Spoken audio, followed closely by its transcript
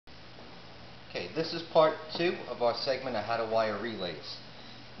Okay, this is part 2 of our segment on how to wire relays.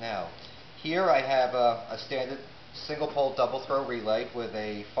 Now, here I have a standard single pole double throw relay with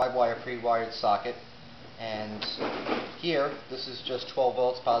a 5-wire pre-wired socket, and here this is just 12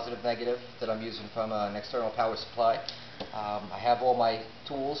 volts positive negative that I'm using from an external power supply. I have all my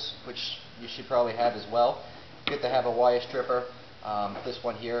tools, which you should probably have as well. Good to have a wire stripper, this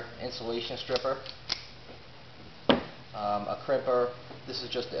one here, insulation stripper, a crimper. This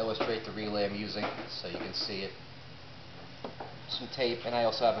is just to illustrate the relay I'm using so you can see it. Some tape, and I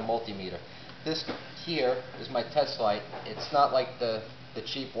also have a multimeter. This here is my test light. It's not like the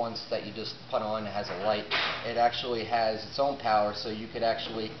cheap ones that you just put on. It has a light. It actually has its own power, so you could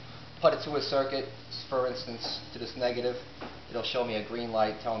actually put it to a circuit, for instance to this negative. It'll show me a green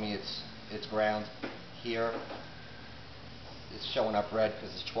light telling me it's ground. Here it's showing up red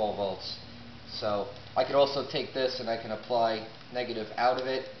because it's 12 volts. So I could also take this and I can apply negative out of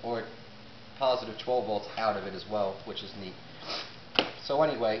it or positive 12 volts out of it as well, which is neat. So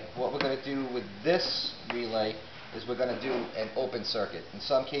anyway, what we're going to do with this relay is we're going to do an open circuit. In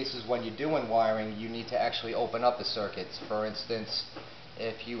some cases when you're doing wiring, you need to actually open up the circuits. For instance,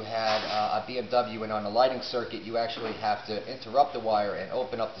 if you had a BMW and on a lighting circuit, you actually have to interrupt the wire and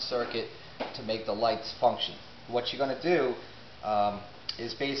open up the circuit to make the lights function. What you're going to do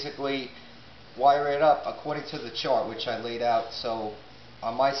is basically wire it up according to the chart which I laid out. So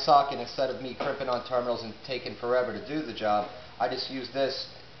on my socket, instead of me crimping on terminals and taking forever to do the job, I just use this.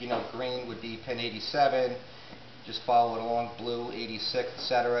 Green would be pin 87, just follow it along, blue 86,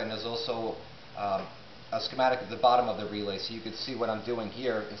 etc. And there's also a schematic at the bottom of the relay, so you can see what I'm doing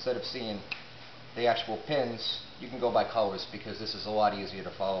here. Instead of seeing the actual pins, you can go by colors because this is a lot easier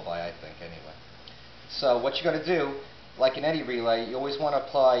to follow by, I think, anyway. So what you're going to do, like in any relay, you always want to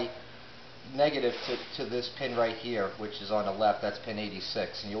apply negative to this pin right here, which is on the left. That's pin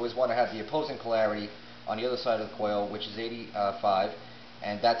 86, and you always want to have the opposing polarity on the other side of the coil, which is 85,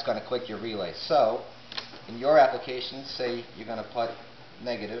 and that's going to click your relay. So in your application, say you're going to put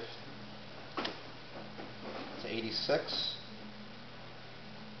negative to 86,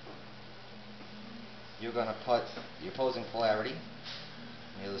 you're going to put the opposing polarity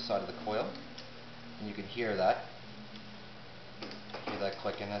on the other side of the coil, and you can hear that. Hear that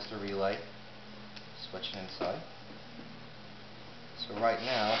clicking. That's the relay switching inside. So right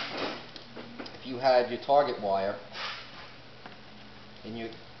now, if you had your target wire in your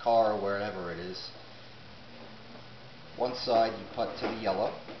car or wherever it is, one side you put to the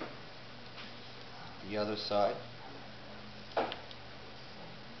yellow, the other side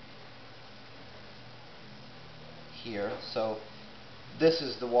here. So this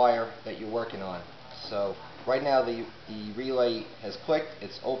is the wire that you're working on. So right now the relay has clicked,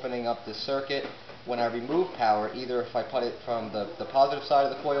 it's opening up the circuit. When I remove power, either if I put it from the positive side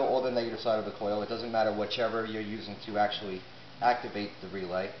of the coil or the negative side of the coil, it doesn't matter whichever you're using to actually activate the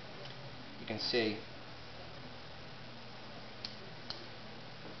relay, you can see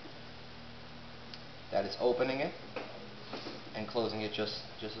that it's opening it and closing it just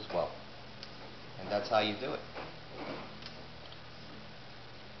as well. And that's how you do it.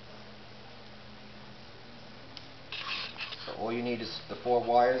 So all you need is the 4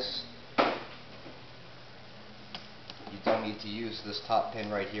 wires. You don't need to use this top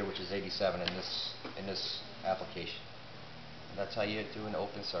pin right here, which is 87 in this application. And that's how you do an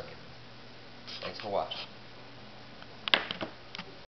open circuit. Thanks for watching.